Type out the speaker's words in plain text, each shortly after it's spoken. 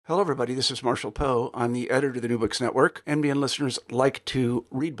Hello, everybody. This is Marshall Poe. I'm the editor of the New Books Network. NBN listeners like to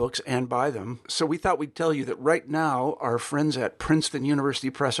read books and buy them. So we thought we'd tell you that right now, our friends at Princeton University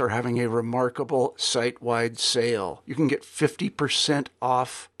Press are having a remarkable site-wide sale. You can get 50%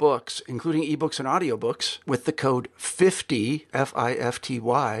 off books, including ebooks and audiobooks, with the code 50,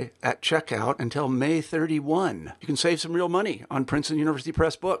 F-I-F-T-Y, at checkout until May 31. You can save some real money on Princeton University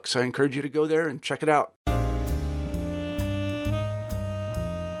Press books. I encourage you to go there and check it out.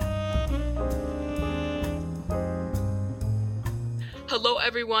 Hello,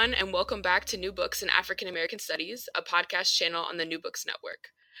 everyone, and welcome back to New Books in African American Studies, a podcast channel on the New Books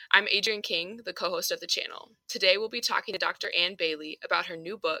Network. I'm Adrienne King, the co-host of the channel. Today, we'll be talking to Dr. Ann Bailey about her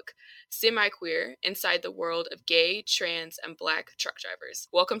new book, Semi-Queer: Inside the World of Gay, Trans, and Black Truck Drivers.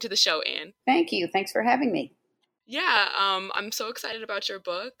 Welcome to the show, Ann. Thank you. Thanks for having me. Yeah, I'm so excited about your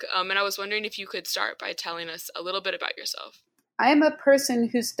book, and I was wondering if you could start by telling us a little bit about yourself. I am a person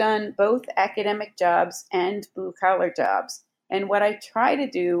who's done both academic jobs and blue-collar jobs. And what I try to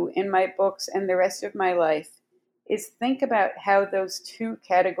do in my books and the rest of my life is think about how those two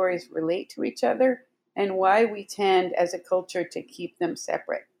categories relate to each other and why we tend as a culture to keep them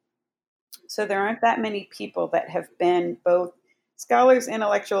separate. So there aren't that many people that have been both scholars,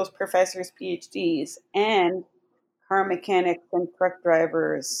 intellectuals, professors, PhDs, and car mechanics and truck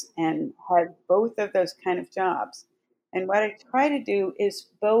drivers and had both of those kind of jobs. And what I try to do is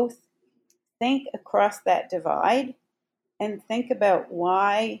both think across that divide and think about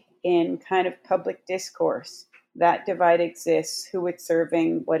why in kind of public discourse that divide exists, who it's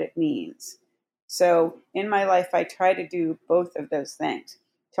serving, what it means. So in my life, I try to do both of those things.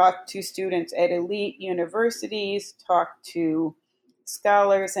 Talk to students at elite universities, talk to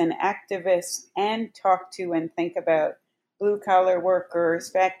scholars and activists, and talk to and think about blue-collar workers,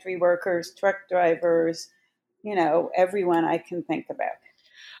 factory workers, truck drivers, everyone I can think about.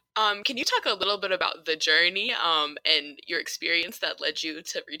 Can you talk a little bit about the journey and your experience that led you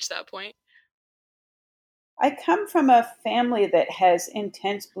to reach that point? I come from a family that has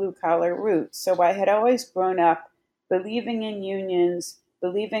intense blue-collar roots. So I had always grown up believing in unions,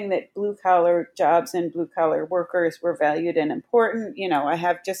 believing that blue-collar jobs and blue-collar workers were valued and important. I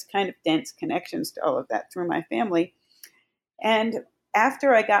have just kind of dense connections to all of that through my family. And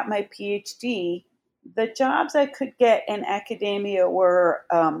after I got my PhD, the jobs I could get in academia were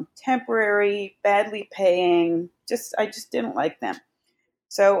temporary, badly paying. I just didn't like them.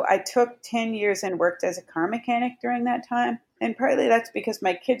 So I took 10 years and worked as a car mechanic during that time. And partly that's because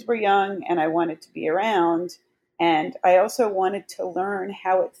my kids were young and I wanted to be around. And I also wanted to learn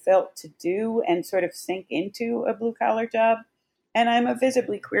how it felt to do and sort of sink into a blue-collar job. And I'm a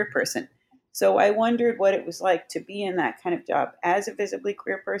visibly queer person. So I wondered what it was like to be in that kind of job as a visibly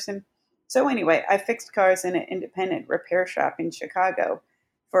queer person. So anyway, I fixed cars in an independent repair shop in Chicago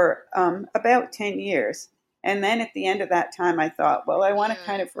for about 10 years. And then at the end of that time, I thought, well, I want to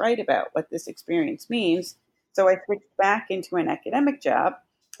kind of write about what this experience means. So I switched back into an academic job,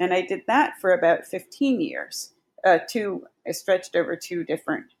 and I did that for about 15 years. I stretched over two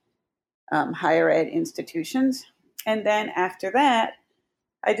different higher ed institutions. And then after that,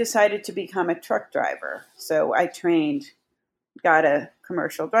 I decided to become a truck driver. So I trained, got a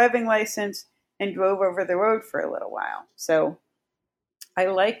commercial driving license, and drove over the road for a little while. So I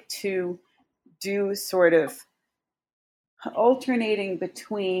like to do sort of alternating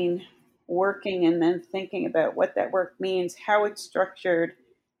between working and then thinking about what that work means, how it's structured,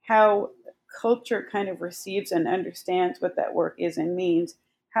 how culture kind of receives and understands what that work is and means,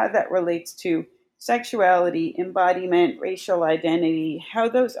 how that relates to sexuality, embodiment, racial identity, how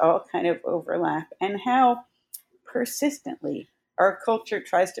those all kind of overlap, and how persistently our culture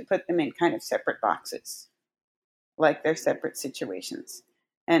tries to put them in kind of separate boxes, like they're separate situations.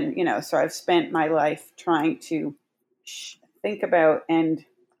 And, so I've spent my life trying to think about and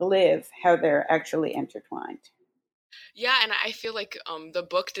live how they're actually intertwined. Yeah, and I feel like the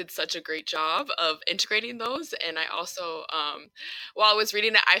book did such a great job of integrating those. And I also, while I was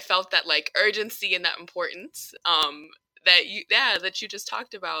reading it, I felt that like urgency and that importance that you just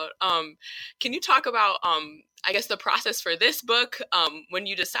talked about. Can you talk about I guess the process for this book, when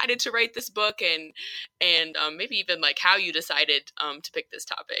you decided to write this book, and maybe even like how you decided to pick this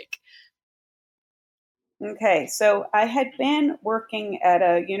topic? Okay, so I had been working at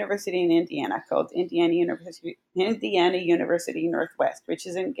a university in Indiana called Indiana University Northwest, which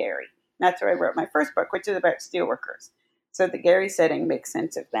is in Gary. That's where I wrote my first book, which is about steelworkers. So the Gary setting makes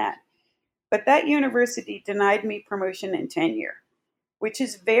sense of that. But that university denied me promotion and tenure, which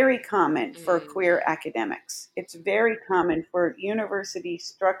is very common for queer academics. It's very common for university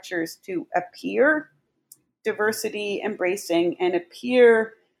structures to appear diversity embracing and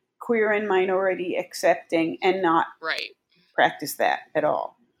appear queer and minority accepting and not Right. practice that at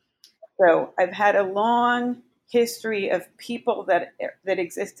all. So I've had a long history of people that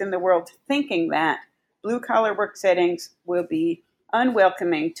exist in the world thinking that blue collar work settings will be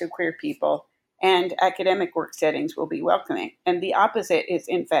unwelcoming to queer people and academic work settings will be welcoming. And the opposite is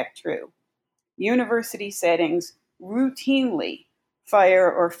in fact true. University settings routinely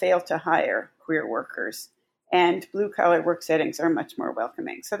fire or fail to hire queer workers, and blue collar work settings are much more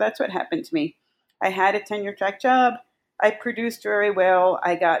welcoming. So that's what happened to me. I had a tenure track job. I produced very well.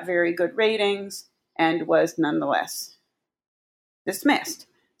 I got very good ratings and was nonetheless dismissed.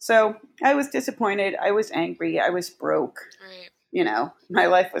 So I was disappointed. I was angry. I was broke. Right. You know, my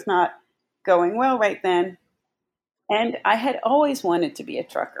life was not going well right then. And I had always wanted to be a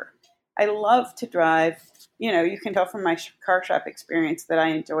trucker. I love to drive. You know, you can tell from my car shop experience that I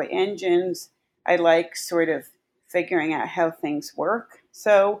enjoy engines. I like sort of figuring out how things work.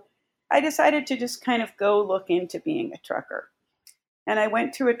 So I decided to just kind of go look into being a trucker. And I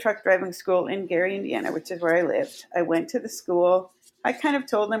went to a truck driving school in Gary, Indiana, which is where I lived. I went to the school. I kind of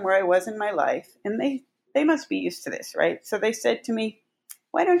told them where I was in my life, and they must be used to this, right? So they said to me,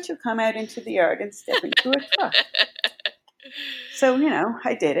 why don't you come out into the yard and step into a truck? So, you know,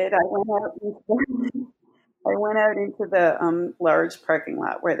 I did it. I went out into the large parking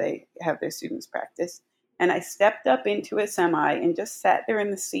lot where they have their students practice. And I stepped up into a semi and just sat there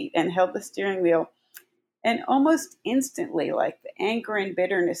in the seat and held the steering wheel. And almost instantly, like the anger and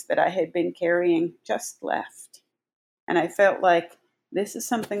bitterness that I had been carrying just left. And I felt like this is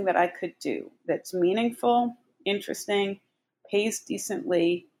something that I could do that's meaningful, interesting, pays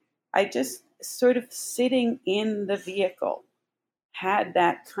decently. I just sort of sitting in the vehicle had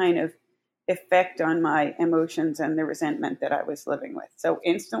that kind of effect on my emotions and the resentment that I was living with. So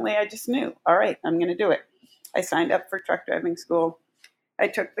instantly I just knew, all right, I'm going to do it. I signed up for truck driving school. I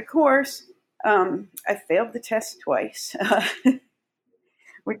took the course. I failed the test twice,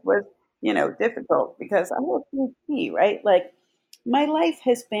 which was, you know, difficult because I was a PhD, right? Like my life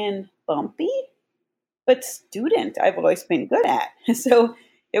has been bumpy, but student I've always been good at. So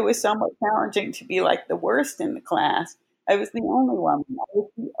it was somewhat challenging to be like the worst in the class. I was the only woman. I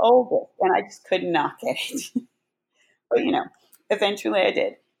was the oldest, and I just could not get it. But, you know, eventually I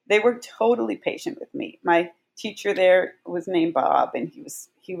did. They were totally patient with me. My teacher there was named Bob, and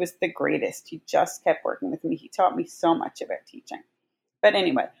he was the greatest. He just kept working with me. He taught me so much about teaching. But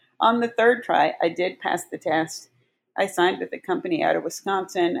anyway, on the third try, I did pass the test. I signed with a company out of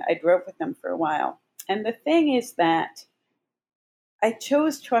Wisconsin. I drove with them for a while. And the thing is that I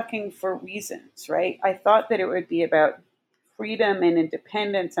chose trucking for reasons, right? I thought that it would be about freedom and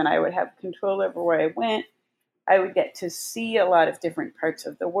independence, and I would have control over where I went. I would get to see a lot of different parts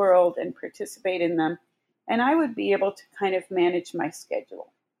of the world and participate in them, and I would be able to kind of manage my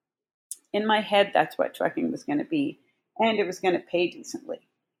schedule. In my head, that's what trucking was going to be, and it was going to pay decently.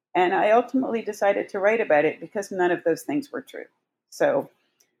 And I ultimately decided to write about it because none of those things were true. So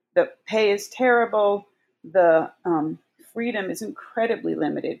the pay is terrible. The freedom is incredibly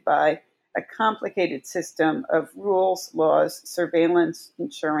limited by a complicated system of rules, laws, surveillance,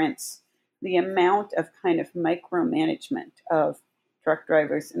 insurance. The amount of kind of micromanagement of truck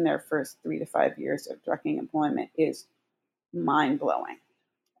drivers in their first 3 to 5 years of trucking employment is mind-blowing.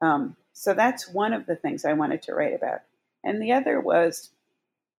 So that's one of the things I wanted to write about. And the other was,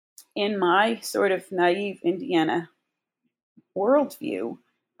 in my sort of naive Indiana worldview,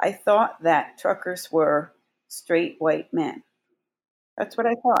 I thought that truckers were straight white men. That's what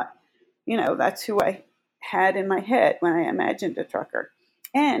I thought. You know, that's who I had in my head when I imagined a trucker.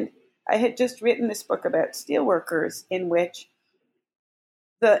 And I had just written this book about steelworkers in which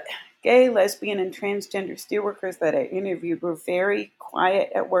the gay, lesbian, and transgender steelworkers that I interviewed were very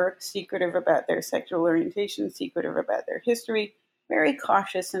quiet at work, secretive about their sexual orientation, secretive about their history, very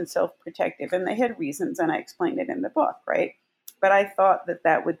cautious and self-protective. And they had reasons, and I explained it in the book, right? But I thought that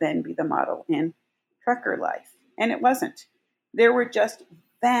that would then be the model in trucker life. And it wasn't. There were just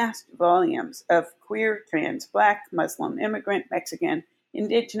vast volumes of queer, trans, Black, Muslim, immigrant, Mexican,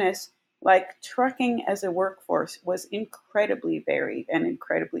 indigenous. Like trucking as a workforce was incredibly varied and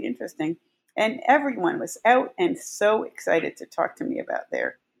incredibly interesting. And everyone was out and so excited to talk to me about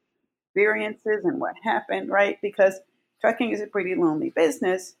their experiences and what happened, right? Because trucking is a pretty lonely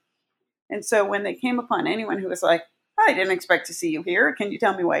business. And so when they came upon anyone who was like, I didn't expect to see you here. Can you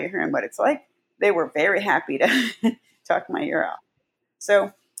tell me why you're here and what it's like? They were very happy to talk my ear off.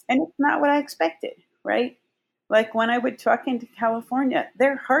 So, and it's not what I expected, right? Like when I would truck into California,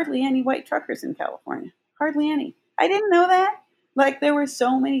 there are hardly any white truckers in California. Hardly any. I didn't know that. Like there were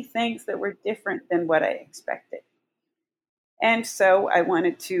so many things that were different than what I expected. And so I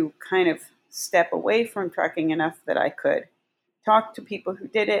wanted to kind of step away from trucking enough that I could talk to people who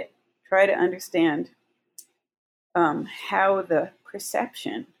did it, try to understand how the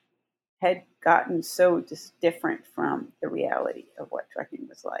perception had gotten so different from the reality of what trucking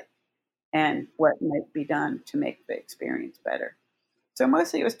was like and what might be done to make the experience better. So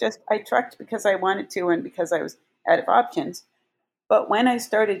mostly it was just I trucked because I wanted to and because I was out of options. But when I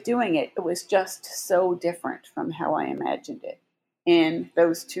started doing it, it was just so different from how I imagined it in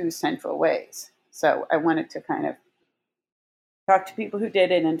those two central ways. So I wanted to kind of talk to people who did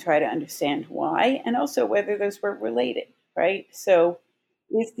it and try to understand why and also whether those were related, right? So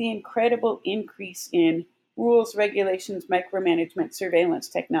is the incredible increase in rules, regulations, micromanagement, surveillance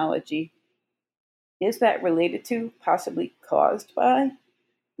technology, is that related to, possibly caused by,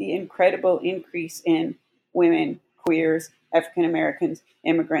 the incredible increase in women, queers, African Americans,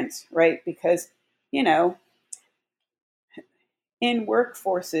 immigrants, right? Because, you know, in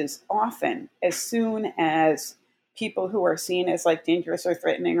workforces, often as soon as people who are seen as like dangerous or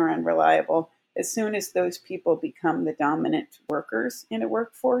threatening or unreliable, as soon as those people become the dominant workers in a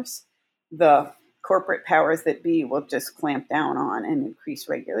workforce, the corporate powers that be will just clamp down on and increase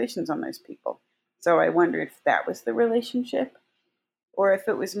regulations on those people. So I wondered if that was the relationship, or if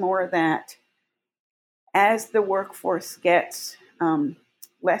it was more that as the workforce gets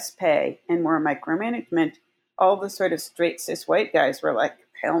less pay and more micromanagement, all the sort of straight cis white guys were like,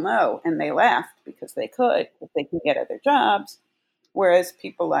 hell no. And they laughed because they could, if they can get other jobs. Whereas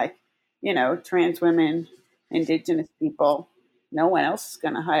people like, you know, trans women, indigenous people, no one else is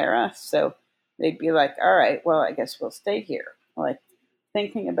going to hire us. So they'd be like, all right, well, I guess we'll stay here. Like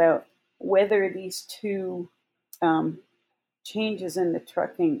thinking about whether these two changes in the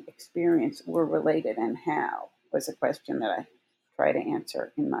trucking experience were related and how was a question that I try to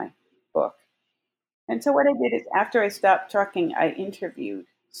answer in my book. And so what I did is after I stopped trucking, I interviewed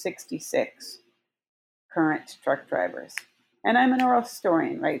 66 current truck drivers. And I'm an oral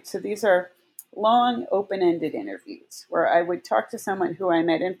historian, right? So these are long, open-ended interviews where I would talk to someone who I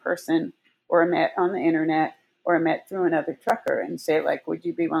met in person or I met on the internet or I met through another trucker and say, like, would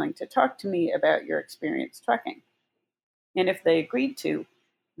you be willing to talk to me about your experience trucking? And if they agreed to,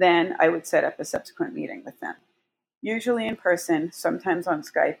 then I would set up a subsequent meeting with them, usually in person, sometimes on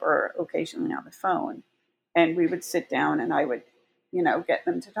Skype or occasionally on the phone. And we would sit down and I would, you know, get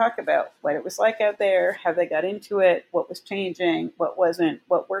them to talk about what it was like out there, how they got into it, what was changing, what wasn't,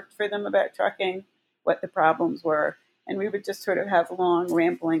 what worked for them about trucking, what the problems were. And we would just sort of have long,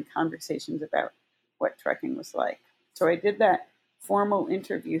 rambling conversations about what trucking was like. So I did that formal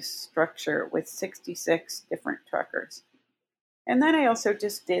interview structure with 66 different truckers. And then I also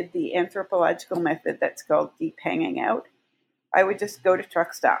just did the anthropological method that's called deep hanging out. I would just go to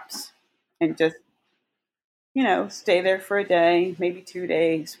truck stops and just, you know, stay there for a day, maybe 2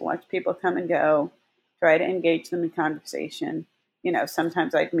 days, watch people come and go, try to engage them in conversation. You know,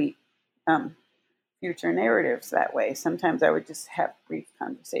 sometimes I'd meet future narratives that way. Sometimes I would just have brief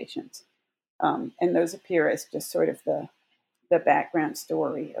conversations. And those appear as just sort of the background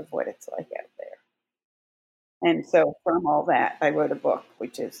story of what it's like out there. And so from all that, I wrote a book,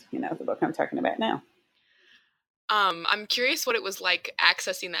 which is, you know, the book I'm talking about now. I'm curious what it was like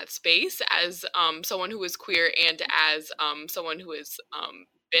accessing that space as someone who was queer and as someone who has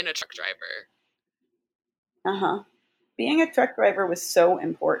been a truck driver. Being a truck driver was so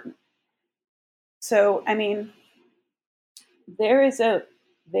important. So, I mean, there is a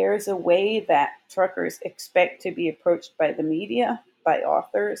way that truckers expect to be approached by the media, by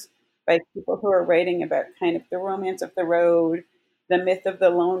authors, by people who are writing about kind of the romance of the road, the myth of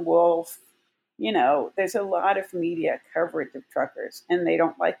the lone wolf. You know, there's a lot of media coverage of truckers and they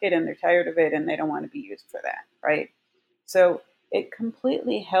don't like it and they're tired of it and they don't want to be used for that, right? So it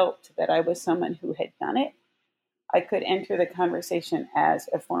completely helped that I was someone who had done it. I could enter the conversation as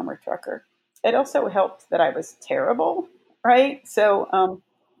a former trucker. It also helped that I was terrible, right? So,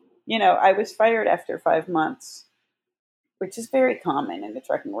 you know, I was fired after 5 months, which is very common in the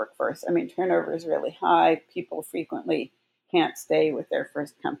trucking workforce. I mean, turnover is really high. People frequently can't stay with their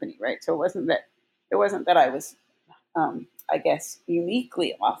first company, right? So it wasn't that I was, I guess,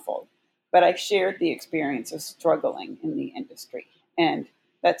 uniquely awful, but I shared the experience of struggling in the industry, and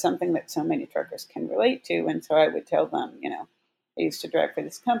that's something that so many truckers can relate to. And so I would tell them, you know, I used to drive for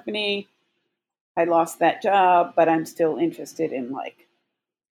this company. I lost that job, but I'm still interested in like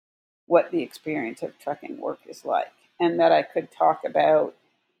what the experience of trucking work is like, and that I could talk about,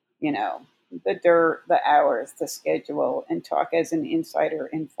 you know, the dirt, the hours, the schedule, and talk as an insider,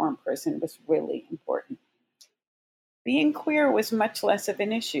 informed person was really important. Being queer was much less of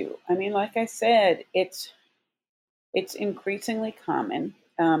an issue. I mean, like I said, it's It's increasingly common.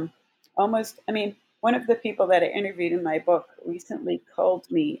 One of the people that I interviewed in my book recently called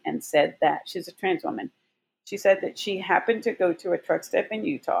me and said that she's a trans woman. She said that she happened to go to a truck stop in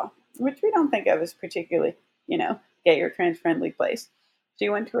Utah, which we don't think of as particularly, gay or trans friendly place. She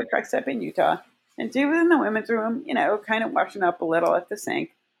went to a truck stop in Utah and she was in the women's room, kind of washing up a little at the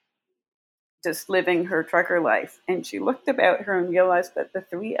sink, just living her trucker life. And she looked about her and realized that the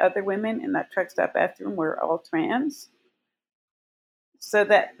three other women in that truck stop bathroom were all trans. So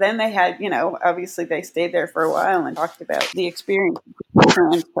that then they had, obviously they stayed there for a while and talked about the experience of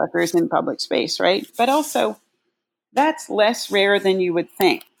trans truckers in public space, right? But also, that's less rare than you would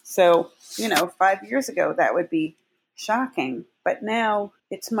think. So, 5 years ago, that would be shocking, but now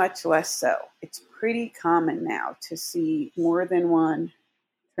it's much less so. It's pretty common now to see more than one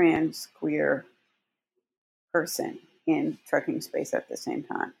trans queer person in trucking space at the same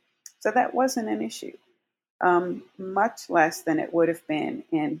time. So that wasn't an issue, much less than it would have been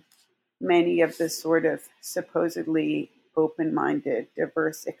in many of the sort of supposedly open-minded,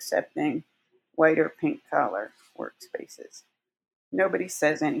 diverse, accepting, white or pink collar workspaces. Nobody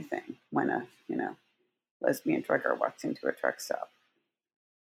says anything when a, lesbian trucker walks into a truck stop.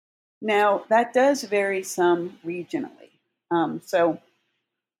 Now, that does vary some regionally. So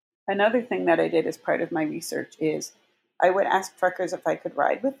another thing that I did as part of my research is I would ask truckers if I could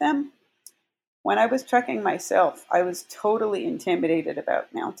ride with them. When I was trucking myself, I was totally intimidated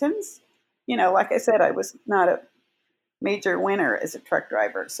about mountains. Like I said, I was not a major winner as a truck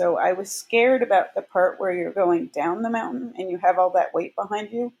driver. So I was scared about the part where you're going down the mountain and you have all that weight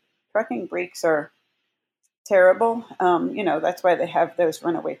behind you. Trucking brakes are terrible. That's why they have those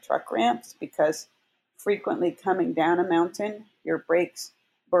runaway truck ramps, because frequently coming down a mountain, your brakes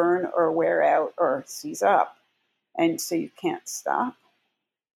burn or wear out or seize up. And so you can't stop.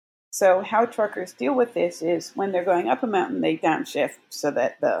 So how truckers deal with this is when they're going up a mountain, they downshift so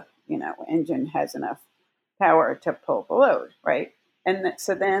that the, engine has enough power to pull the load, right? And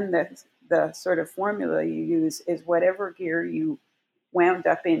so then the sort of formula you use is whatever gear you wound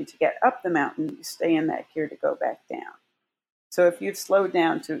up in to get up the mountain, you stay in that gear to go back down. So if you've slowed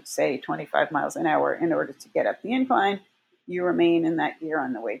down to, say, 25 miles an hour in order to get up the incline, you remain in that gear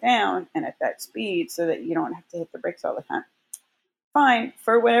on the way down and at that speed so that you don't have to hit the brakes all the time. Fine.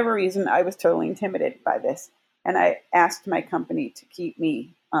 For whatever reason, I was totally intimidated by this. And I asked my company to keep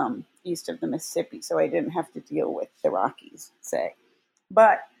me east of the Mississippi so I didn't have to deal with the Rockies, say.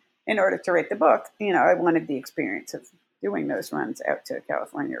 But in order to write the book, I wanted the experience of doing those runs out to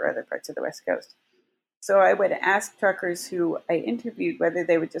California or other parts of the West Coast. So I would ask truckers who I interviewed whether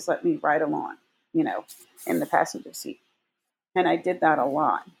they would just let me ride along, in the passenger seat. And I did that a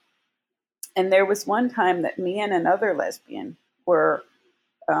lot. And there was one time that me and another lesbian were,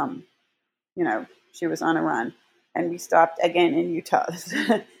 she was on a run, and we stopped again in Utah. This is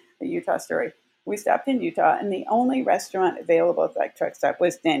a Utah story. We stopped in Utah, and the only restaurant available at that truck stop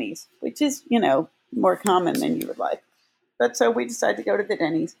was Denny's, which is, more common than you would like. But so we decided to go to the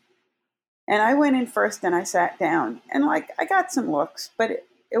Denny's. And I went in first and I sat down. And I got some looks, but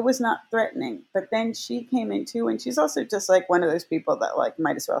it was not threatening. But then she came in too, and she's also just like one of those people that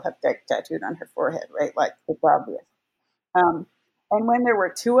might as well have tattooed on her forehead, right? It's obvious. And when there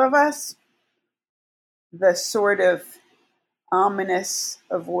were two of us, the sort of ominous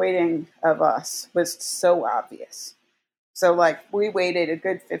avoiding of us was so obvious. So we waited a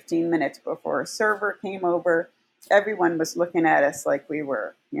good 15 minutes before a server came over. Everyone was looking at us like we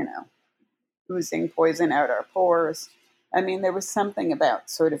were, oozing poison out our pores. I mean, there was something about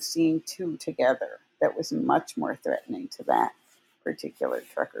sort of seeing two together that was much more threatening to that particular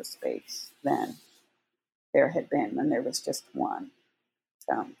trucker space than there had been when there was just one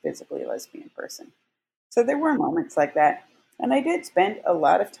physically lesbian person. So there were moments like that. And I did spend a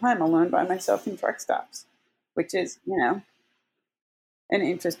lot of time alone by myself in truck stops, which is, an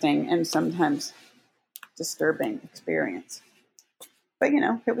interesting and sometimes disturbing experience. But,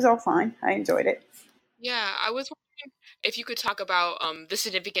 it was all fine. I enjoyed it. Yeah, I was wondering if you could talk about the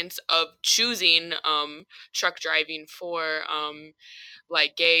significance of choosing truck driving for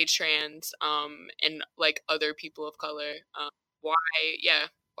gay, trans, and other people of color. Why,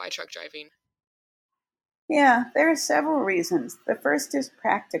 why truck driving? Yeah, there are several reasons. The first is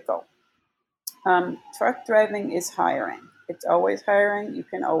practical. Truck driving is hiring. It's always hiring. You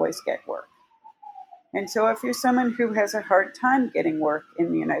can always get work. And so if you're someone who has a hard time getting work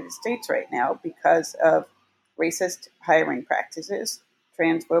in the United States right now because of racist hiring practices,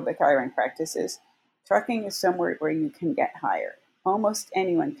 transphobic hiring practices, trucking is somewhere where you can get hired. Almost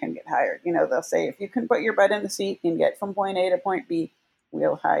anyone can get hired. They'll say, if you can put your butt in the seat and get from point A to point B,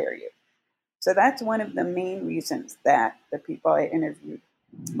 we'll hire you. So that's one of the main reasons that the people I interviewed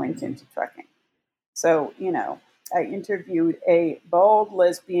went into trucking. So, I interviewed a bald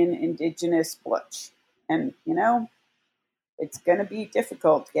lesbian indigenous butch. And, it's going to be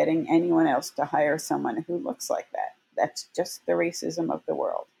difficult getting anyone else to hire someone who looks like that. That's just the racism of the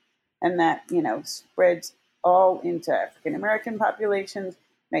world. And that, spreads all into African American populations,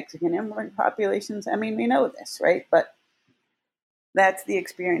 Mexican immigrant populations. I mean, we know this, right? But that's the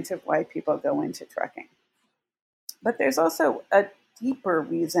experience of why people go into trucking. But there's also a deeper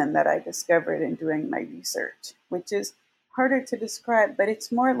reason that I discovered in doing my research, which is harder to describe, but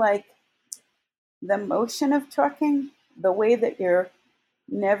it's more like the motion of trucking, the way that you're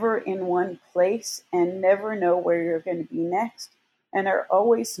never in one place and never know where you're going to be next, and are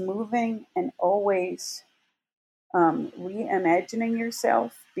always moving and always reimagining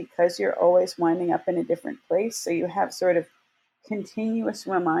yourself because you're always winding up in a different place. So you have sort of continuous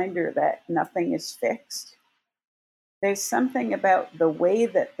reminder that nothing is fixed. There's something about the way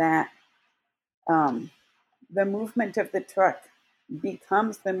that the movement of the truck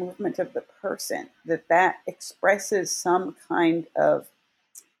becomes the movement of the person, that expresses some kind of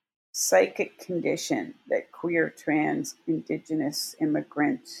psychic condition that queer, trans, indigenous,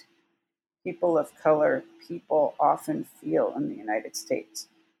 immigrant, people of color people often feel in the United States.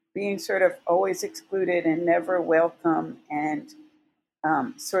 Being sort of always excluded and never welcome and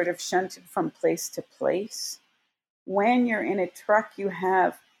sort of shunted from place to place. When you're in a truck, you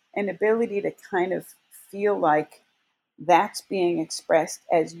have an ability to kind of feel like that's being expressed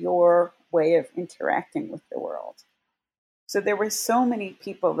as your way of interacting with the world. So there were so many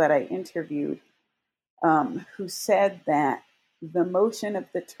people that I interviewed who said that the motion of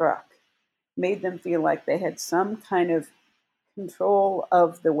the truck made them feel like they had some kind of control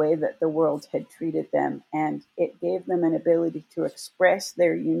of the way that the world had treated them, and it gave them an ability to express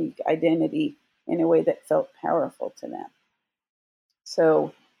their unique identity in a way that felt powerful to them.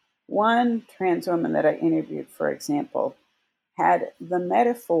 So one trans woman that I interviewed, for example, had the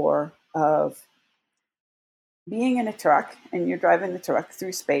metaphor of being in a truck and you're driving the truck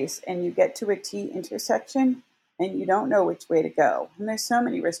through space and you get to a T intersection and you don't know which way to go. And there's so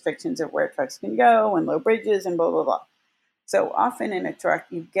many restrictions of where trucks can go and low bridges and blah, blah, blah. So often in a truck,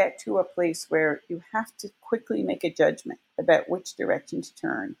 you get to a place where you have to quickly make a judgment about which direction to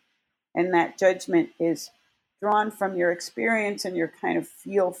turn. And that judgment is drawn from your experience and your kind of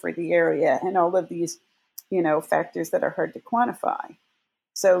feel for the area and all of these, factors that are hard to quantify.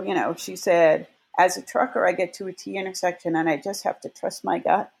 So, she said, as a trucker, I get to a T intersection and I just have to trust my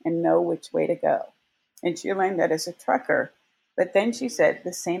gut and know which way to go. And she learned that as a trucker. But then she said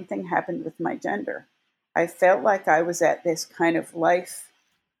the same thing happened with my gender. I felt like I was at this kind of life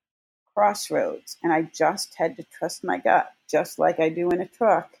crossroads and I just had to trust my gut, just like I do in a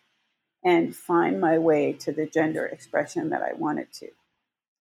truck, and find my way to the gender expression that I wanted to.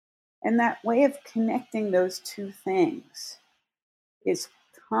 And that way of connecting those two things is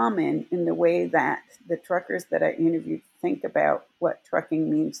common in the way that the truckers that I interviewed think about what trucking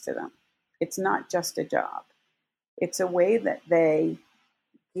means to them. It's not just a job. It's a way that they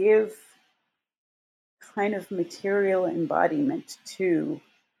give kind of material embodiment to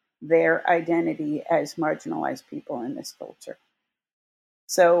their identity as marginalized people in this culture.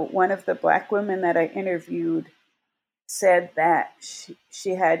 So one of the Black women that I interviewed said that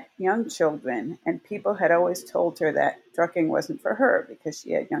she had young children and people had always told her that trucking wasn't for her because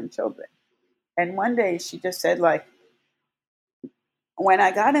she had young children. And one day she just said, like, when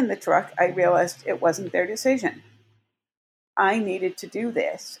I got in the truck, I realized it wasn't their decision. I needed to do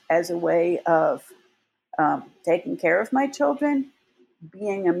this as a way of taking care of my children,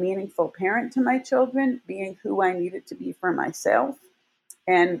 being a meaningful parent to my children, being who I needed to be for myself.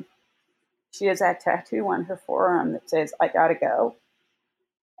 And she has that tattoo on her forearm that says, I gotta go.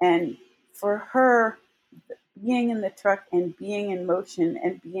 And for her, being in the truck and being in motion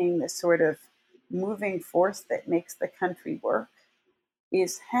and being the sort of moving force that makes the country work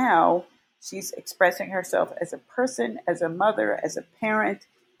is how she's expressing herself as a person, as a mother, as a parent,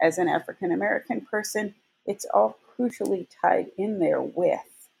 as an African American person. It's all crucially tied in there with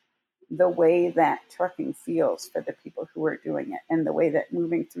the way that trucking feels for the people who are doing it, and the way that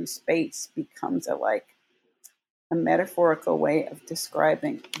moving through space becomes a metaphorical way of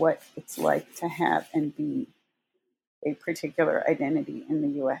describing what it's like to have and be a particular identity in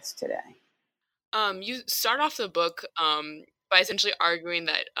the U.S. today. You start off the book by essentially arguing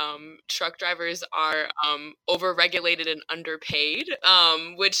that truck drivers are overregulated and underpaid,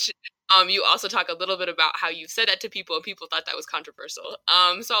 which You also talk a little bit about how you said that to people and people thought that was controversial.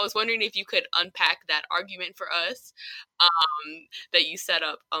 So I was wondering if you could unpack that argument for us that you set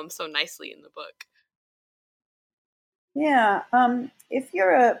up so nicely in the book. Yeah. If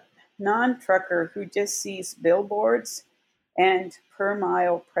you're a non-trucker who just sees billboards and per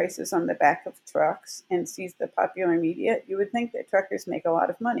mile prices on the back of trucks and sees the popular media, you would think that truckers make a lot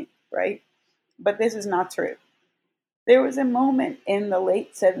of money, right? But this is not true. There was a moment in the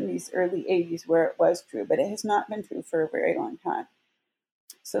late 70s, early 80s where it was true, but it has not been true for a very long time.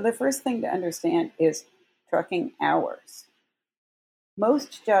 So the first thing to understand is trucking hours.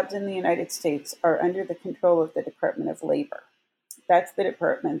 Most jobs in the United States are under the control of the Department of Labor. That's the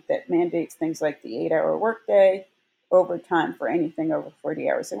department that mandates things like the 8-hour workday, overtime for anything over 40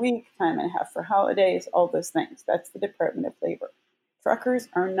 hours a week, time and a half for holidays, all those things. That's the Department of Labor. Truckers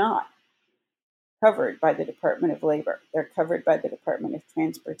are not covered by the Department of Labor. They're covered by the Department of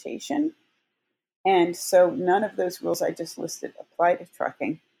Transportation. And so none of those rules I just listed apply to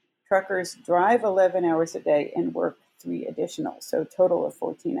trucking. Truckers drive 11 hours a day and work 3 additional, so a total of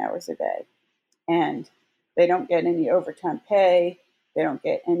 14 hours a day. And they don't get any overtime pay. They don't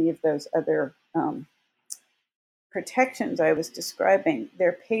get any of those other protections I was describing.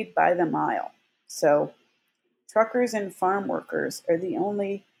 They're paid by the mile. So truckers and farm workers are the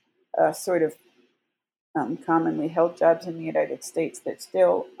only sort of commonly held jobs in the United States that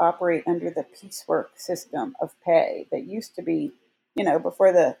still operate under the piecework system of pay that used to be,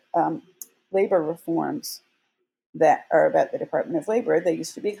 before the labor reforms that are about the Department of Labor, they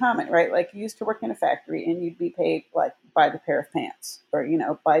used to be common, right? Like you used to work in a factory and you'd be paid like by the pair of pants or,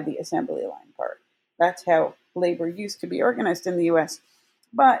 by the assembly line part. That's how labor used to be organized in the US.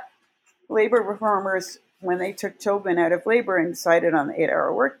 But labor reformers, when they took children out of labor and decided on the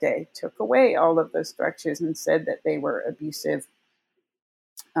 8-hour workday, took away all of those structures and said that they were abusive.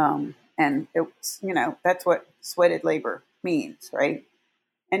 And it's, that's what sweated labor means, right?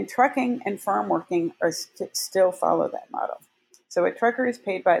 And trucking and farm working are still follow that model. So a trucker is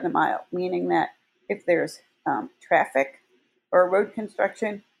paid by the mile, meaning that if there's traffic or road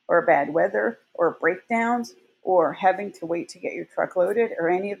construction or bad weather or breakdowns or having to wait to get your truck loaded or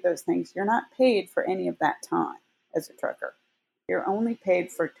any of those things, you're not paid for any of that time as a trucker. You're only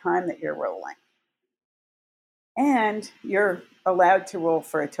paid for time that you're rolling. And you're allowed to roll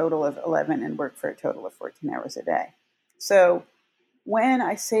for a total of 11 and work for a total of 14 hours a day. So when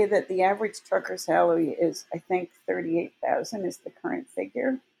I say that the average trucker salary is, I think, $38,000 is the current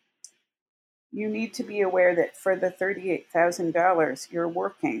figure, you need to be aware that for the $38,000, you're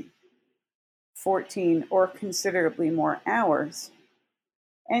working 14 or considerably more hours,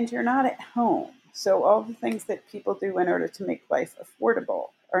 and you're not at home. So all the things that people do in order to make life affordable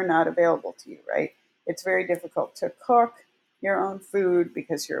are not available to you, right? It's very difficult to cook your own food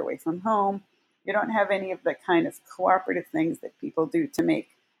because you're away from home. You don't have any of the kind of cooperative things that people do to make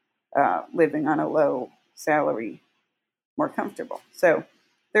living on a low salary more comfortable. So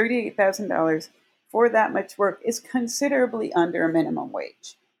 $38,000 for that much work is considerably under a minimum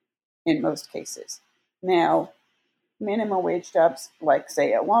wage in most cases. Now, minimum wage jobs like,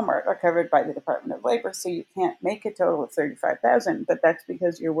 say, at Walmart are covered by the Department of Labor, so you can't make a total of $35,000, but that's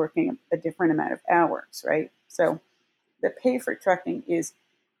because you're working a different amount of hours, right? So the pay for trucking is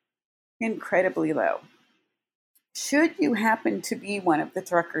incredibly low. Should you happen to be one of the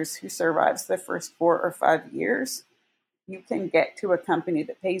truckers who survives the first 4 or 5 years, you can get to a company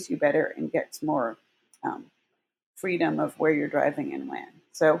that pays you better and gets more freedom of where you're driving and when.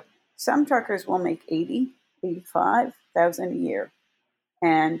 So some truckers will make $85,000 a year,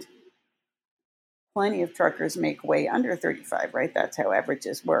 and plenty of truckers make way under 35, right? That's how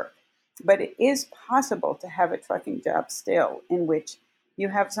averages work. But it is possible to have a trucking job still in which you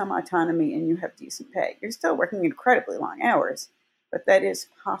have some autonomy and you have decent pay. You're still working incredibly long hours, but that is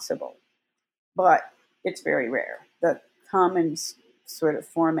possible. But it's very rare. The common sort of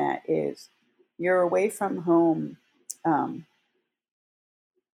format is you're away from home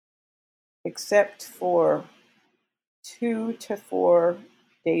except for 2 to 4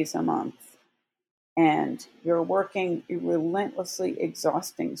 days a month. And you're working a relentlessly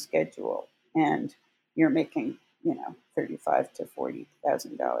exhausting schedule, and you're making, $35,000 to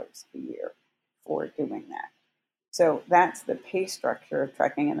 $40,000 a year for doing that. So that's the pay structure of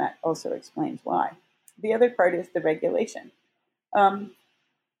trucking, and that also explains why. The other part is the regulation. Until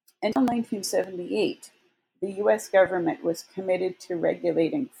 1978, the U.S. government was committed to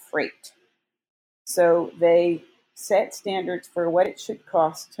regulating freight. So they set standards for what it should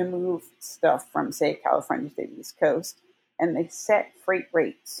cost to move stuff from, say, California to the East Coast, and they set freight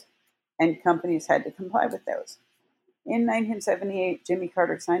rates, and companies had to comply with those. In 1978, Jimmy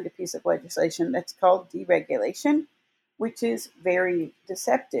Carter signed a piece of legislation that's called deregulation, which is very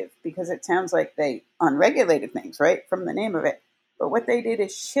deceptive because it sounds like they unregulated things, right, from the name of it. But what they did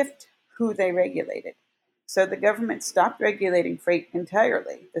is shift who they regulated. So the government stopped regulating freight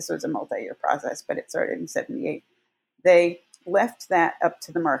entirely. This was a multi-year process, but it started in 78. They left that up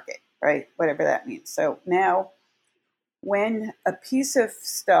to the market, right, whatever that means. So now when a piece of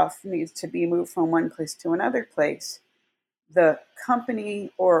stuff needs to be moved from one place to another place, the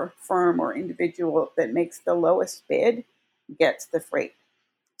company or firm or individual that makes the lowest bid gets the freight.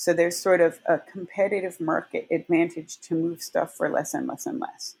 So there's sort of a competitive market advantage to move stuff for less and less and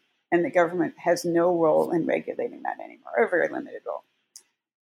less. And the government has no role in regulating that anymore, or a very limited role.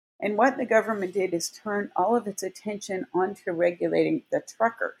 And what the government did is turn all of its attention onto regulating the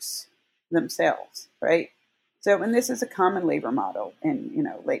truckers themselves, right? So, and this is a common labor model in,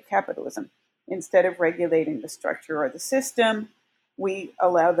 late capitalism. Instead of regulating the structure or the system, we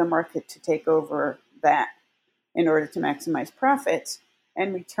allow the market to take over that in order to maximize profits,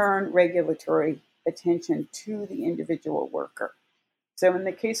 and we turn regulatory attention to the individual worker. So in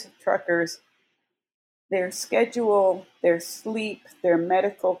the case of truckers, their schedule, their sleep, their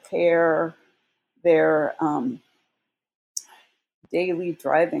medical care, their daily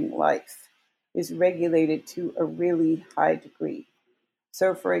driving life is regulated to a really high degree.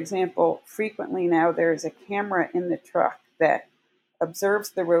 So, for example, frequently now there's a camera in the truck that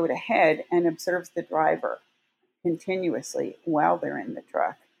observes the road ahead and observes the driver continuously while they're in the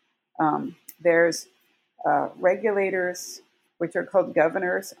truck. There's regulators, which are called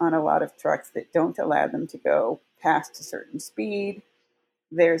governors, on a lot of trucks that don't allow them to go past a certain speed.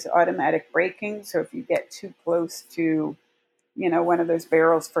 There's automatic braking, so if you get too close to, one of those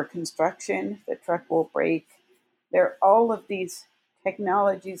barrels for construction, the truck will brake. There are all of these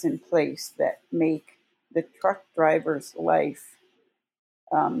technologies in place that make the truck driver's life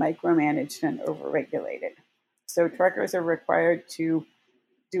micromanaged and overregulated. So truckers are required to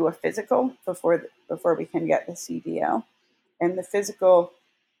do a physical before we can get the CDL, and the physical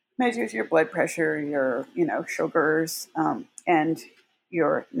measures your blood pressure, your sugars, and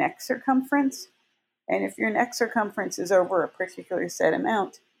your neck circumference. And if your neck circumference is over a particular set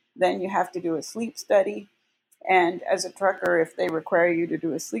amount, then you have to do a sleep study. And as a trucker, if they require you to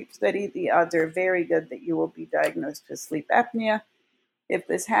do a sleep study, the odds are very good that you will be diagnosed with sleep apnea. If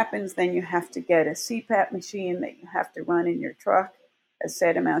this happens, then you have to get a CPAP machine that you have to run in your truck a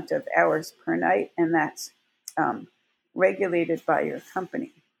set amount of hours per night, and that's regulated by your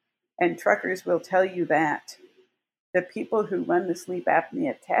company. And truckers will tell you that the people who run the sleep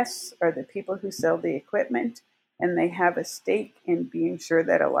apnea tests are the people who sell the equipment, and they have a stake in being sure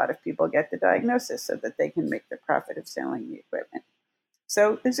that a lot of people get the diagnosis so that they can make the profit of selling the equipment.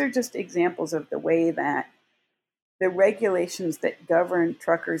 So these are just examples of the way that the regulations that govern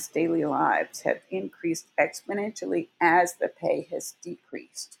truckers' daily lives have increased exponentially as the pay has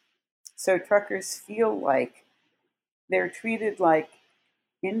decreased. So truckers feel like they're treated like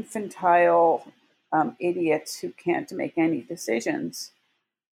infantile idiots who can't make any decisions.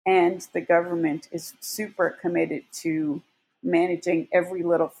 And the government is super committed to managing every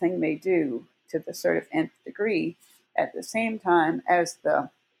little thing they do to the sort of nth degree, at the same time as the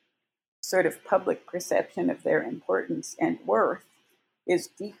sort of public perception of their importance and worth is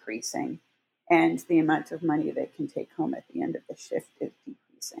decreasing, and the amount of money they can take home at the end of the shift is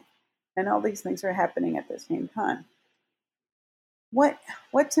decreasing. And all these things are happening at the same time.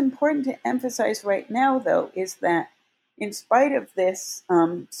 What's important to emphasize right now, though, is that in spite of this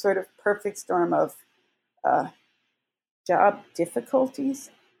sort of perfect storm of job difficulties,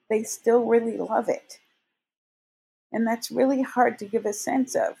 they still really love it. And that's really hard to give a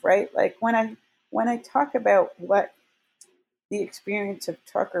sense of, right? Like when I talk about what the experience of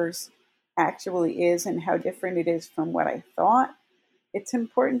truckers actually is and how different it is from what I thought, it's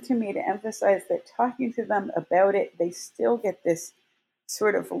important to me to emphasize that talking to them about it, they still get this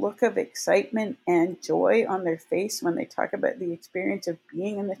sort of look of excitement and joy on their face when they talk about the experience of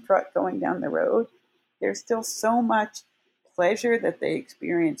being in the truck going down the road. There's still so much pleasure that they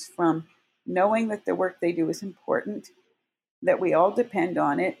experience from knowing that the work they do is important, that we all depend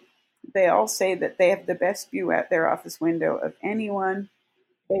on it. They all say that they have the best view out their office window of anyone.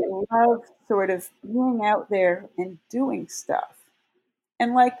 They love sort of being out there and doing stuff.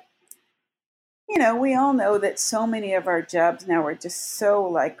 And we all know that so many of our jobs now are just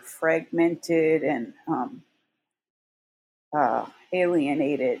so fragmented and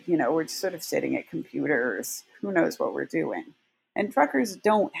alienated. We're just sort of sitting at computers. Who knows what we're doing? And truckers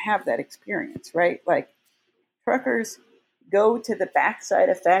don't have that experience, right? Like truckers go to the backside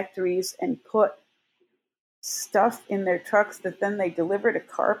of factories and put stuff in their trucks that then they deliver to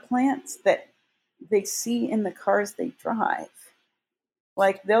car plants that they see in the cars they drive.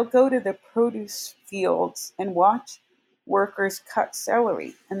 Like they'll go to the produce fields and watch workers cut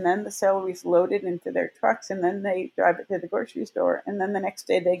celery, and then the celery's loaded into their trucks, and then they drive it to the grocery store, and then the next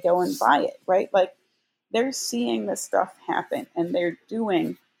day they go and buy it, right? Like they're seeing this stuff happen, and they're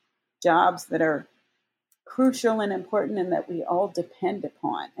doing jobs that are crucial and important and that we all depend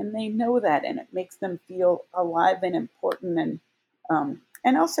upon. And they know that, and it makes them feel alive and important.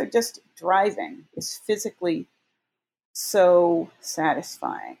 And also just driving is physically so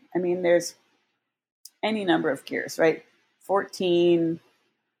satisfying. I mean, there's any number of gears, right? 14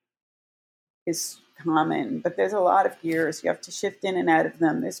 is common, but there's a lot of gears. You have to shift in and out of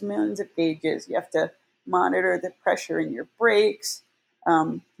them. There's millions of gauges. You have to monitor the pressure in your brakes.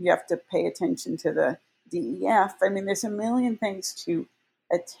 You have to pay attention to the DEF. I mean, there's a million things to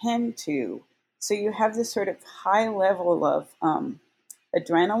attend to. So you have this sort of high level of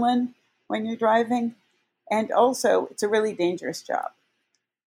adrenaline when you're driving. And also, it's a really dangerous job.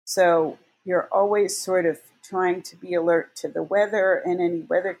 So you're always sort of trying to be alert to the weather and any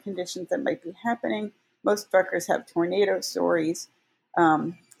weather conditions that might be happening. Most truckers have tornado stories.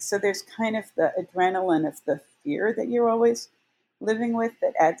 So there's kind of the adrenaline of the fear that you're always living with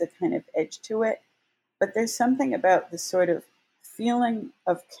that adds a kind of edge to it. But there's something about the sort of feeling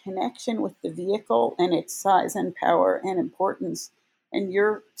of connection with the vehicle and its size and power and importance. And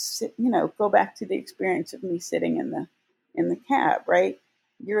go back to the experience of me sitting in the cab, right?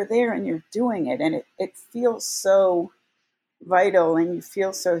 You're there and you're doing it, and it feels so vital, and you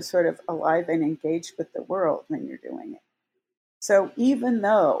feel so sort of alive and engaged with the world when you're doing it. So even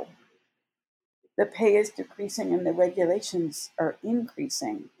though the pay is decreasing and the regulations are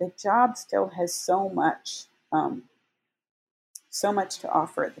increasing, the job still has so much to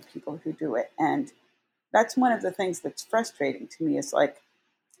offer the people who do it. And that's one of the things that's frustrating to me is like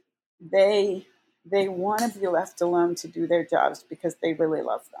they want to be left alone to do their jobs because they really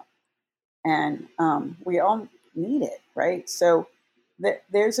love them. And we all need it, right? So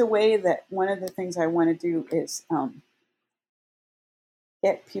there's a way that one of the things I want to do is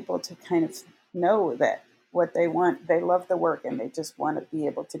get people to kind of know that what they want, they love the work, and they just want to be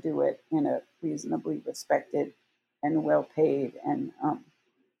able to do it in a reasonably respected and well paid and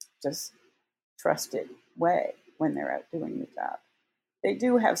just trusted way when they're out doing the job. They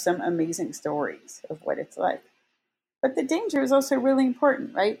do have some amazing stories of what it's like. But the danger is also really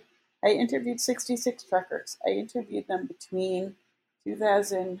important, right? I interviewed 66 truckers. I interviewed them between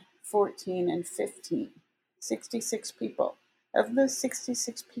 2014 and 15. 66 people. Of those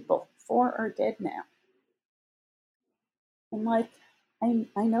 66 people, 4 are dead now. I'm like,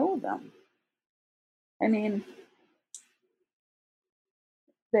 I know them. I mean,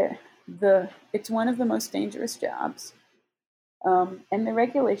 it's one of the most dangerous jobs, and the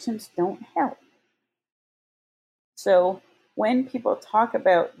regulations don't help. So when people talk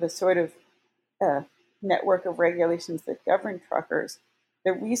about the sort of network of regulations that govern truckers,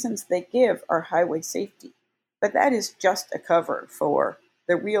 the reasons they give are highway safety. But that is just a cover for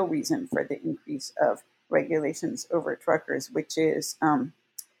the real reason for the increase of regulations over truckers, which is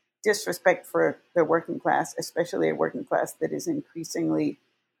disrespect for the working class, especially a working class that is increasingly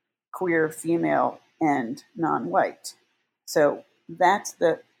queer, female, and non-white. So that's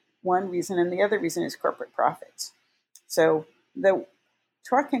the one reason. And the other reason is corporate profits. So the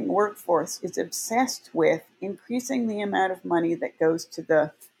trucking workforce is obsessed with increasing the amount of money that goes to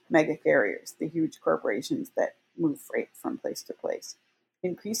the mega carriers, the huge corporations that move freight from place to place,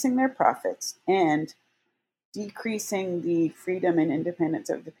 increasing their profits and decreasing the freedom and independence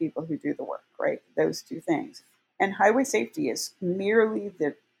of the people who do the work, right? Those two things. And highway safety is merely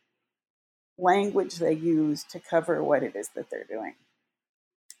the language they use to cover what it is that they're doing.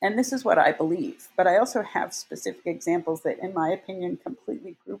 And this is what I believe, but I also have specific examples that, in my opinion,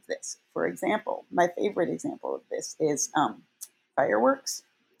 completely prove this. For example, my favorite example of this is fireworks.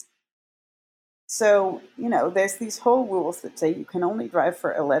 So, there's these whole rules that say you can only drive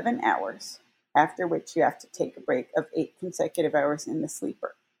for 11 hours, after which you have to take a break of 8 consecutive hours in the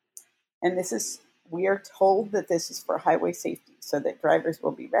sleeper. And we are told that this is for highway safety, so that drivers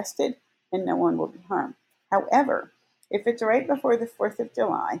will be rested and no one will be harmed. However, if it's right before the 4th of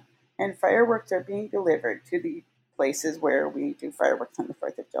July and fireworks are being delivered to the places where we do fireworks on the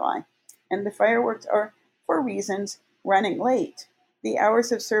 4th of July, and the fireworks are, for reasons, running late, the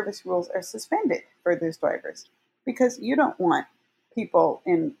hours of service rules are suspended for those drivers, because you don't want people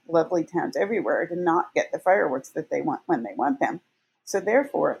in lovely towns everywhere to not get the fireworks that they want when they want them. So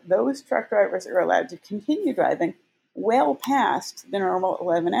therefore, those truck drivers are allowed to continue driving well past the normal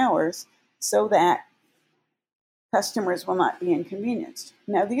 11 hours so that customers will not be inconvenienced.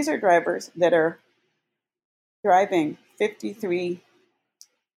 Now, these are drivers that are driving 53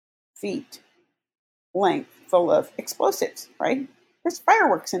 feet length full of explosives, right? There's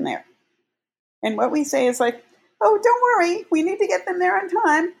fireworks in there. And what we say is like, oh, don't worry, we need to get them there on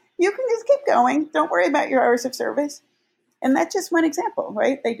time. You can just keep going. Don't worry about your hours of service. And that's just one example,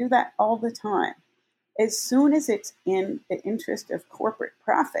 right? They do that all the time. As soon as it's in the interest of corporate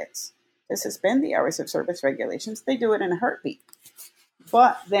profits to suspend the hours of service regulations, they do it in a heartbeat.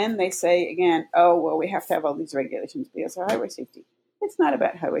 But then they say again, oh, well, we have to have all these regulations because of highway safety. It's not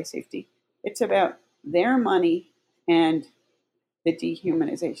about highway safety. It's about their money and the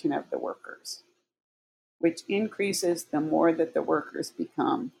dehumanization of the workers, which increases the more that the workers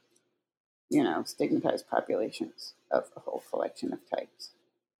become, stigmatized populations of a whole collection of types.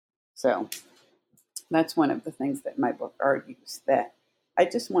 So that's one of the things that my book argues, that I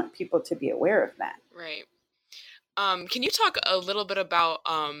just want people to be aware of that. Right. Can you talk a little bit about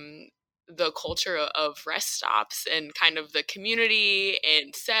the culture of rest stops and kind of the community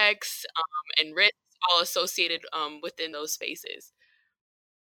and sex and risks all associated within those spaces?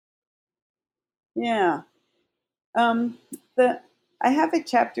 Yeah. I have a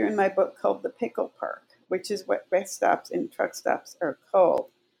chapter in my book called The Pickle Park, which is what rest stops and truck stops are called.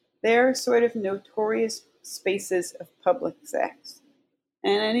 They're sort of notorious spaces of public sex.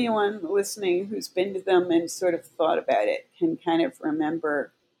 And anyone listening who's been to them and sort of thought about it can kind of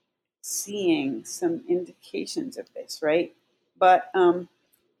remember seeing some indications of this, right? But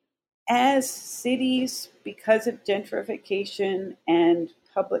as cities, because of gentrification and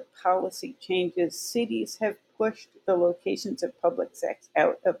public policy changes, cities have pushed the locations of public sex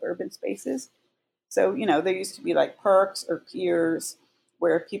out of urban spaces. So, there used to be like parks or piers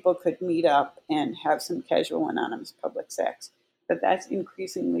where people could meet up and have some casual, anonymous public sex. But that's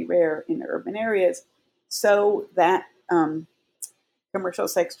increasingly rare in urban areas. So that commercial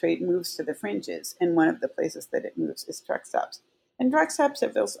sex trade moves to the fringes. And one of the places that it moves is truck stops. And truck stops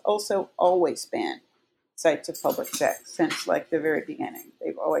have also always been sites of public sex since like the very beginning.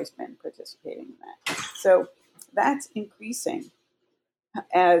 They've always been participating in that. So that's increasing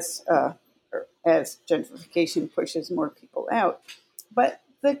as gentrification pushes more people out. But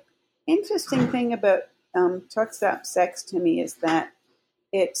the interesting thing about truck stop sex to me is that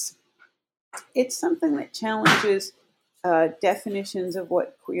it's something that challenges definitions of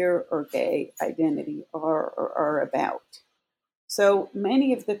what queer or gay identity are about. So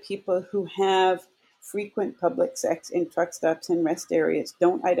many of the people who have frequent public sex in truck stops and rest areas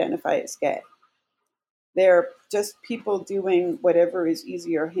don't identify as gay. They're just people doing whatever is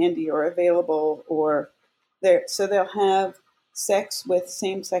easy or handy or available, so they'll have sex with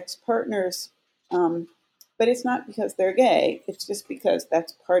same-sex partners, but it's not because they're gay. It's just because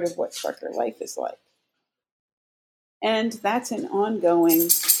that's part of what trucker life is like. And that's an ongoing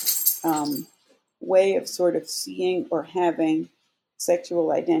way of sort of seeing or having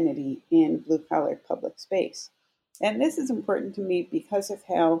sexual identity in blue-collar public space. And this is important to me because of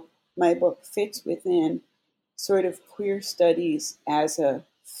how my book fits within sort of queer studies as a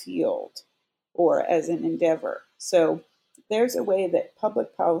field or as an endeavor. So there's a way that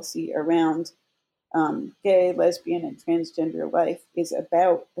public policy around gay, lesbian, and transgender life is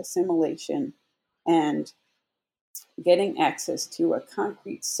about assimilation and getting access to a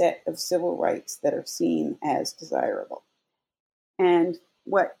concrete set of civil rights that are seen as desirable. And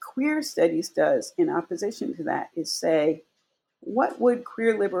what queer studies does in opposition to that is say, what would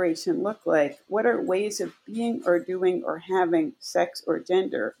queer liberation look like? What are ways of being or doing or having sex or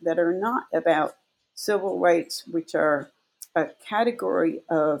gender that are not about civil rights, which are a category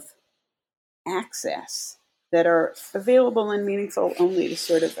of access that are available and meaningful only to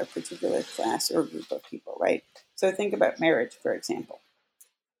sort of a particular class or group of people, right? So think about marriage, for example.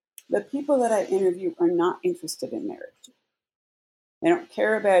 The people that I interview are not interested in marriage. They don't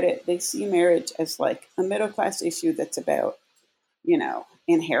care about it. They see marriage as like a middle class issue that's about,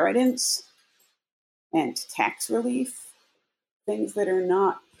 inheritance and tax relief, things that are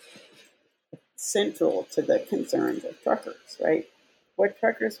not central to the concerns of truckers, right? What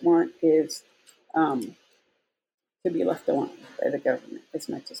truckers want is to be left alone by the government as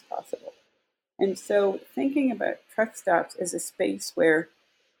much as possible. And so thinking about truck stops as a space where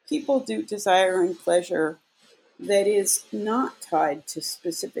people do desire and pleasure that is not tied to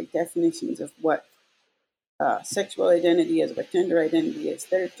specific definitions of what sexual identity is, what gender identity is.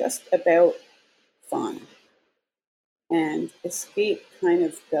 They're just about fun and escape kind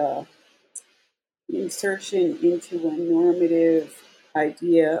of the insertion into a normative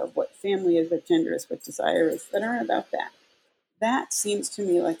idea of what family is, what gender is, what desire is, that aren't about that. That seems to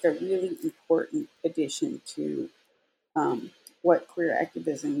me like a really important addition to what queer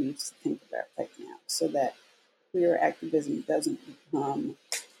activism needs to think about right now, so that queer activism doesn't become,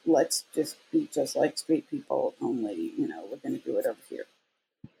 let's just be just like straight people, only, we're going to do it over here.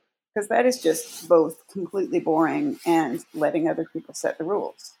 Because that is just both completely boring and letting other people set the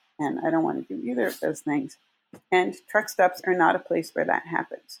rules. And I don't want to do either of those things. And truck stops are not a place where that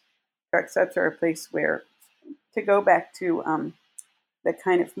happens. Truck stops are a place where, to go back to the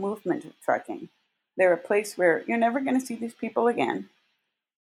kind of movement of trucking, they're a place where you're never going to see these people again.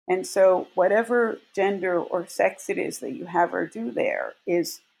 And so whatever gender or sex it is that you have or do there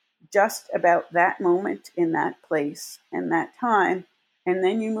is just about that moment in that place and that time. And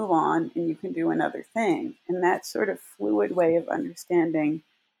then you move on and you can do another thing. And that sort of fluid way of understanding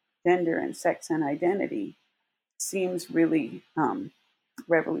gender and sex and identity seems really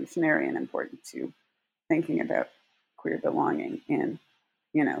revolutionary and important to thinking about queer belonging in,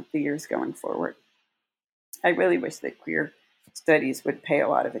 the years going forward. I really wish that queer studies would pay a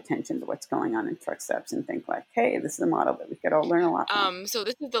lot of attention to what's going on in truck stops and think like, hey, this is a model that we could all learn a lot from. So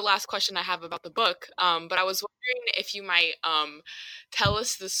this is the last question I have about the book, but I was wondering if you might tell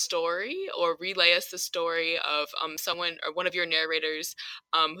us the story or relay us the story of someone or one of your narrators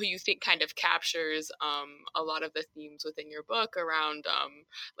who you think kind of captures a lot of the themes within your book around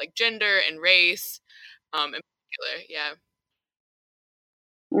like gender and race in particular. Yeah.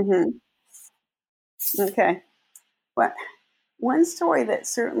 Mm-hmm. Okay. Well, one story that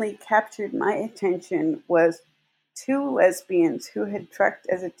certainly captured my attention was two lesbians who had trucked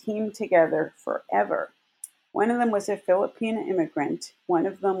as a team together forever. One of them was a Filipino immigrant. One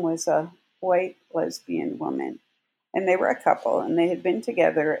of them was a white lesbian woman. And they were a couple, and they had been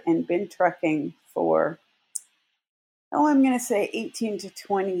together and been trucking for, I'm going to say 18 to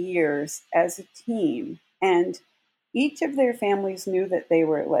 20 years as a team. And each of their families knew that they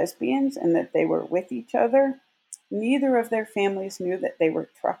were lesbians and that they were with each other. Neither of their families knew that they were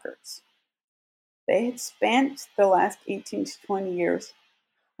truckers. They had spent the last 18 to 20 years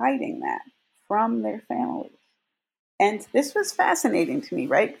hiding that from their families. And this was fascinating to me,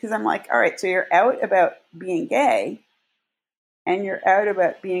 right? Because I'm like, all right, so you're out about being gay and you're out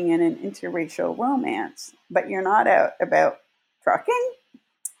about being in an interracial romance, but you're not out about trucking?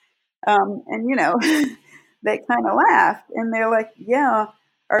 And, they kind of laughed and they're like, yeah,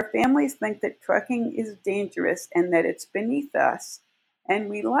 our families think that trucking is dangerous and that it's beneath us.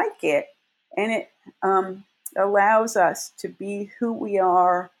 And we like it. And it allows us to be who we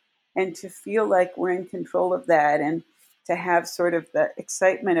are and to feel like we're in control of that and to have sort of the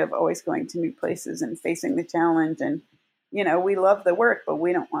excitement of always going to new places and facing the challenge. And, we love the work, but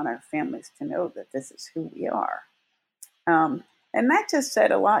we don't want our families to know that this is who we are. And that just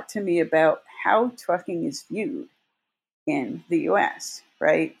said a lot to me about how trucking is viewed in the US,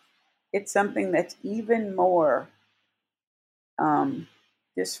 right? It's something that's even more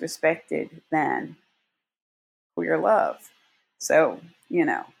disrespected than queer love. So,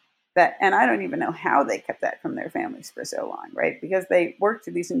 that, and I don't even know how they kept that from their families for so long, right? Because they worked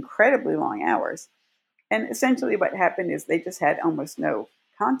these incredibly long hours. And essentially what happened is they just had almost no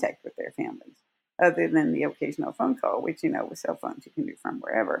contact with their families other than the occasional phone call, which, with cell phones you can do from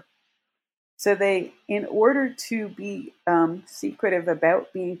wherever. So they, in order to be secretive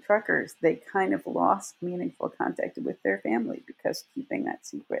about being truckers, they kind of lost meaningful contact with their family because keeping that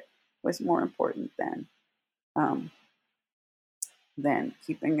secret was more important than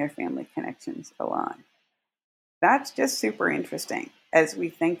keeping their family connections alive. That's just super interesting as we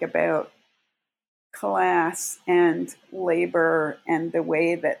think about class and labor and the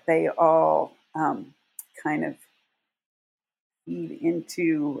way that they all kind of feed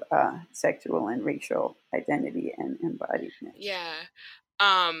into sexual and racial identity and embodiment. Yeah.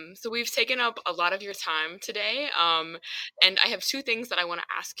 So we've taken up a lot of your time today, and I have two things that I want to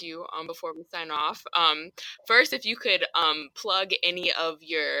ask you before we sign off. First, if you could plug any of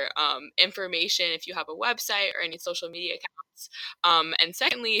your information, if you have a website or any social media accounts. And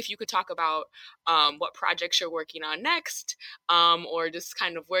secondly, if you could talk about what projects you're working on next, or just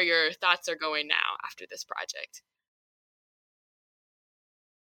kind of where your thoughts are going now after this project.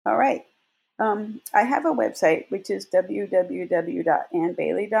 All right. I have a website, which is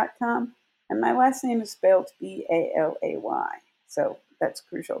www.annbailey.com, and my last name is spelled Balay. So that's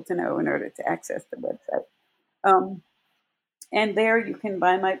crucial to know in order to access the website. And there you can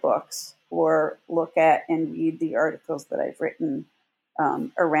buy my books or look at and read the articles that I've written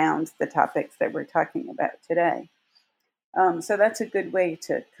around the topics that we're talking about today. So that's a good way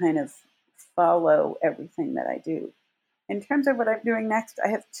to kind of follow everything that I do. In terms of what I'm doing next, I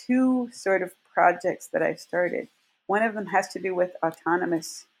have two sort of projects that I've started. One of them has to do with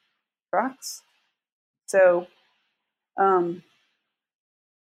autonomous trucks. So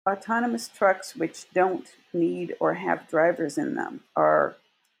Autonomous trucks which don't need or have drivers in them are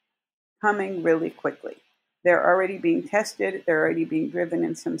coming really quickly. They're already being tested, they're already being driven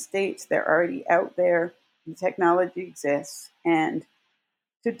in some states, they're already out there, the technology exists. And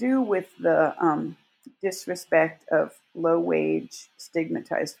to do with the disrespect of low wage,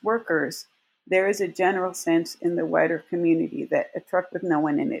 stigmatized workers, there is a general sense in the wider community that a truck with no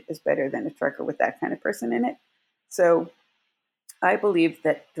one in it is better than a trucker with that kind of person in it. So I believe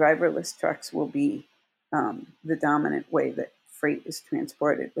that driverless trucks will be the dominant way that freight is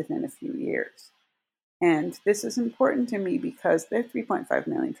transported within a few years. And this is important to me because there are 3.5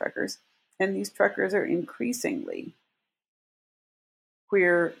 million truckers, and these truckers are increasingly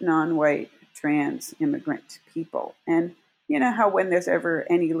queer, non-white, trans, immigrant people. And you know how when there's ever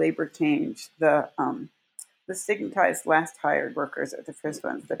any labor change, the stigmatized last hired workers are the first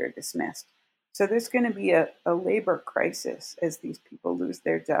ones that are dismissed. So there's going to be a labor crisis as these people lose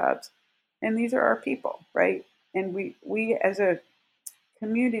their jobs. And these are our people, right? And we as a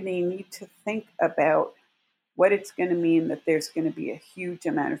community need to think about what it's going to mean that there's going to be a huge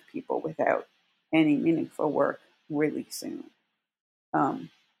amount of people without any meaningful work really soon.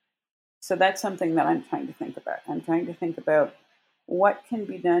 So that's something that I'm trying to think about. I'm trying to think about what can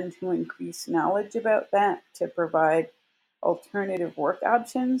be done to increase knowledge about that, to provide alternative work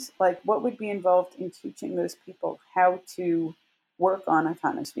options. Like what would be involved in teaching those people how to work on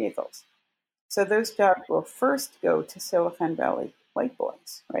autonomous vehicles? So those jobs will first go to Silicon Valley white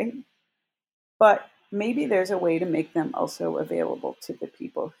boys, right? But maybe there's a way to make them also available to the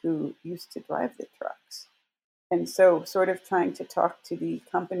people who used to drive the trucks. And so sort of trying to talk to the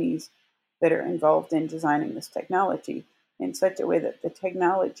companies that are involved in designing this technology in such a way that the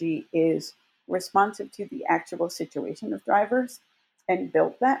technology is responsive to the actual situation of drivers and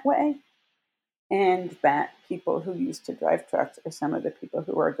built that way, and that people who used to drive trucks are some of the people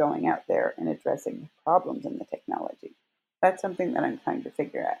who are going out there and addressing the problems in the technology. That's something that I'm trying to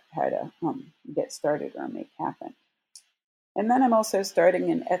figure out how to get started or make happen. And then I'm also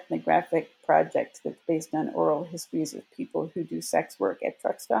starting an ethnographic project that's based on oral histories of people who do sex work at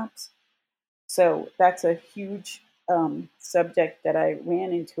truck stops. So that's a huge subject that I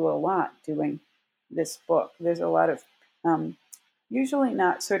ran into a lot doing this book. There's a lot of usually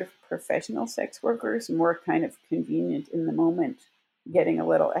not sort of professional sex workers, more kind of convenient in the moment, getting a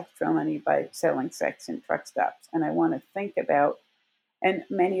little extra money by selling sex in truck stops. And I want to think about, and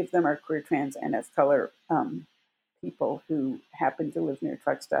many of them are queer, trans, and of color people who happen to live near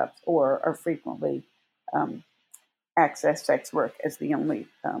truck stops or are frequently access sex work as the only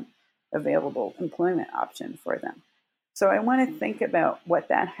available employment option for them. So I want to think about what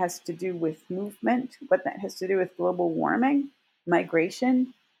that has to do with movement, what that has to do with global warming,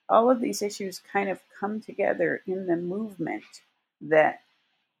 migration. All of these issues kind of come together in the movement that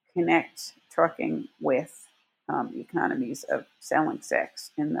connects trucking with economies of selling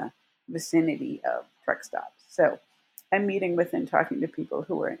sex in the vicinity of truck stops. So I'm meeting with and talking to people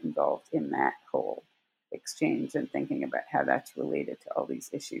who are involved in that whole exchange and thinking about how that's related to all these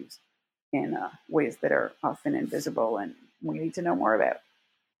issues in ways that are often invisible and we need to know more about.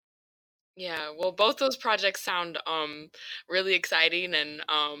 Yeah, well, both those projects sound really exciting, and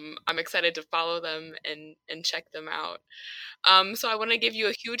I'm excited to follow them and check them out. So I want to give you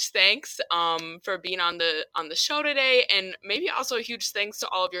a huge thanks for being on the show today, and maybe also a huge thanks to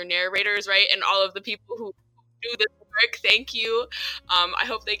all of your narrators, right, and all of the people who do this work. Thank you. I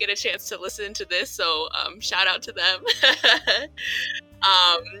hope they get a chance to listen to this, so shout out to them.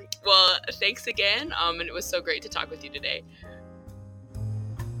 Well, thanks again, and it was so great to talk with you today.